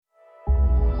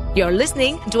You're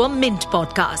listening to a Mint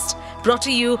podcast brought to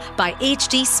you by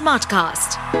HT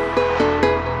Smartcast.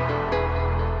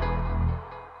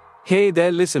 Hey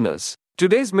there, listeners.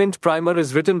 Today's Mint Primer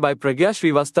is written by Pragya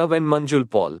Srivastav and Manjul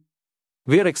Paul.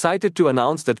 We are excited to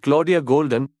announce that Claudia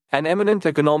Goldin, an eminent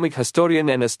economic historian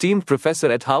and esteemed professor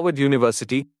at Harvard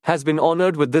University, has been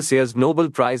honored with this year's Nobel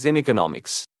Prize in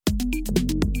Economics.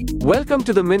 Welcome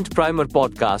to the Mint Primer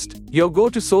podcast, your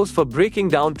go-to source for breaking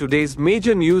down today's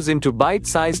major news into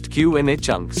bite-sized Q&A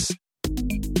chunks.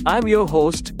 I'm your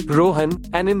host, Rohan,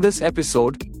 and in this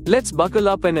episode, let's buckle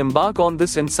up and embark on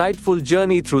this insightful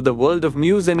journey through the world of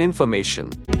news and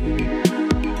information.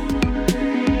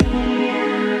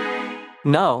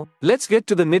 Now, let's get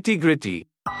to the nitty-gritty.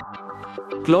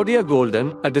 Claudia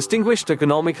Goldin, a distinguished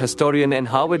economic historian and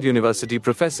Harvard University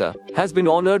professor, has been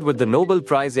honored with the Nobel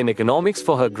Prize in Economics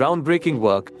for her groundbreaking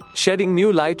work, shedding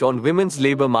new light on women's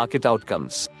labor market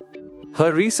outcomes.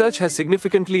 Her research has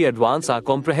significantly advanced our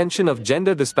comprehension of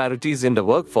gender disparities in the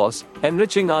workforce,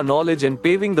 enriching our knowledge and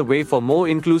paving the way for more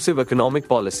inclusive economic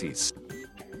policies.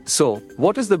 So,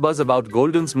 what is the buzz about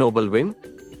Goldin's Nobel win?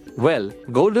 Well,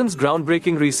 Goldin's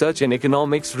groundbreaking research in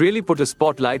economics really put a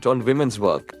spotlight on women's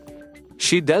work.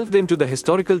 She delved into the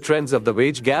historical trends of the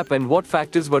wage gap and what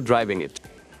factors were driving it.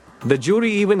 The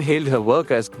jury even hailed her work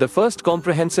as the first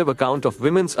comprehensive account of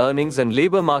women's earnings and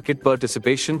labor market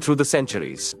participation through the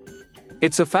centuries.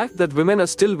 It's a fact that women are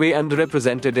still way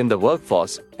underrepresented in the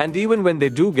workforce, and even when they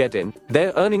do get in,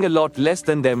 they're earning a lot less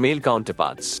than their male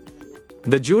counterparts.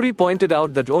 The jury pointed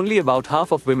out that only about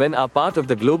half of women are part of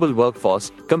the global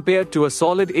workforce, compared to a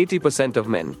solid 80% of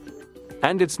men.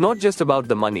 And it's not just about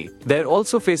the money, they're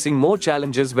also facing more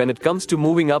challenges when it comes to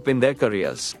moving up in their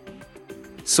careers.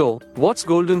 So, what's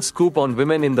Goldin's scoop on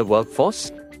women in the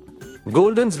workforce?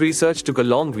 Goldin's research took a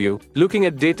long view, looking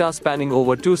at data spanning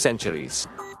over 2 centuries.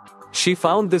 She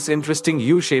found this interesting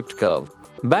U-shaped curve.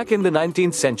 Back in the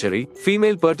 19th century,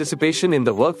 female participation in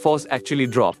the workforce actually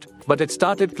dropped, but it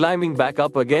started climbing back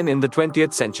up again in the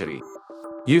 20th century.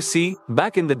 You see,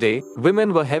 back in the day,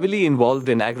 women were heavily involved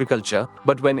in agriculture,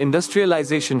 but when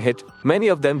industrialization hit, many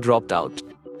of them dropped out.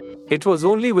 It was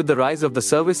only with the rise of the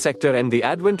service sector and the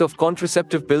advent of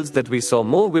contraceptive pills that we saw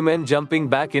more women jumping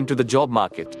back into the job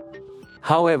market.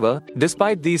 However,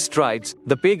 despite these strides,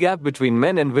 the pay gap between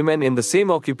men and women in the same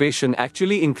occupation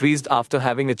actually increased after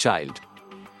having a child.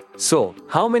 So,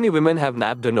 how many women have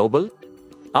nabbed a Nobel?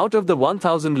 Out of the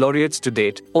 1,000 laureates to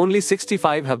date, only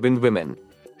 65 have been women.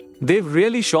 They've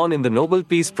really shone in the Nobel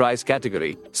Peace Prize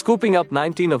category, scooping up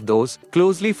 19 of those,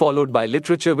 closely followed by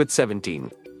literature with 17.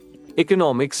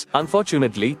 Economics,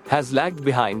 unfortunately, has lagged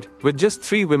behind, with just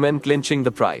 3 women clinching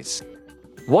the prize.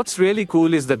 What's really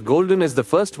cool is that Goldin is the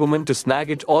first woman to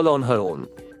snag it all on her own.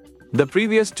 The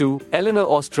previous 2, Eleanor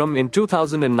Ostrom in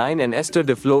 2009 and Esther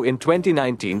Duflo in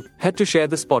 2019, had to share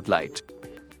the spotlight.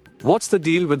 What's the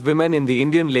deal with women in the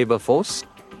Indian labor force?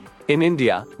 In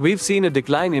India, we've seen a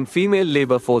decline in female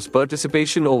labor force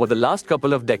participation over the last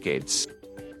couple of decades.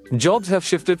 Jobs have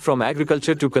shifted from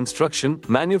agriculture to construction,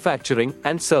 manufacturing,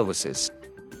 and services.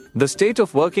 The State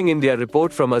of Working India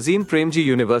report from Azim Premji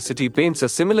University paints a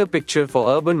similar picture for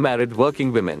urban married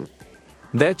working women.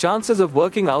 Their chances of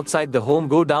working outside the home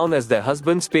go down as their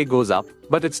husband's pay goes up,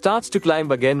 but it starts to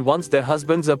climb again once their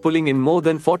husbands are pulling in more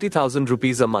than 40,000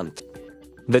 rupees a month.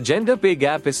 The gender pay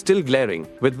gap is still glaring,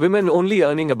 with women only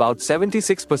earning about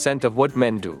 76% of what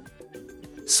men do.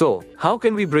 So, how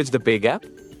can we bridge the pay gap?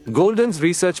 Goldin's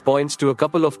research points to a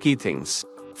couple of key things.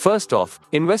 First off,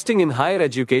 investing in higher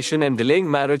education and delaying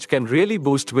marriage can really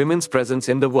boost women's presence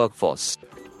in the workforce.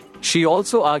 She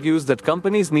also argues that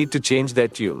companies need to change their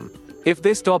tune. If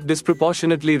they stop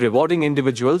disproportionately rewarding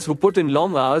individuals who put in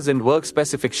long hours and work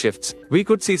specific shifts, we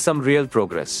could see some real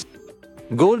progress.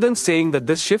 Goldin's saying that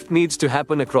this shift needs to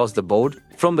happen across the board,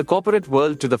 from the corporate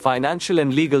world to the financial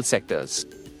and legal sectors.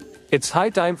 It's high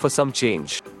time for some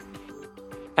change.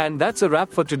 And that's a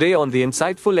wrap for today on the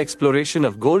insightful exploration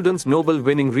of Goldin's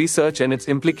Nobel-winning research and its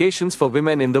implications for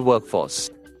women in the workforce.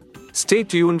 Stay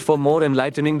tuned for more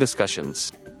enlightening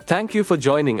discussions. Thank you for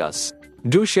joining us.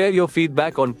 Do share your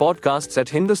feedback on podcasts at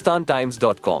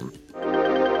hindustantimes.com.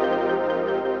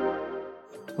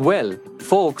 Well,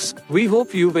 folks, we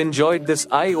hope you've enjoyed this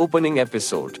eye-opening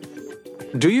episode.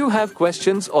 Do you have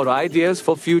questions or ideas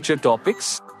for future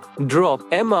topics? Drop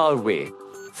them our way.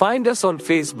 Find us on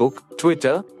Facebook,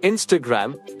 Twitter,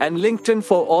 Instagram, and LinkedIn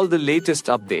for all the latest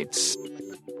updates.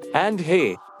 And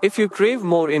hey, if you crave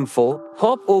more info,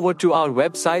 hop over to our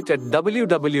website at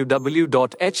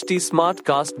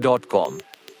www.htsmartcast.com.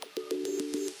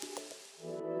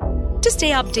 To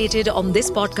stay updated on this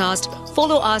podcast,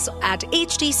 follow us at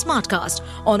HT Smartcast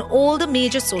on all the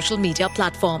major social media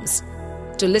platforms.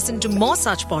 To listen to more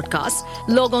such podcasts,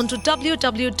 log on to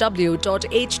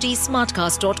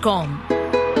www.htsmartcast.com.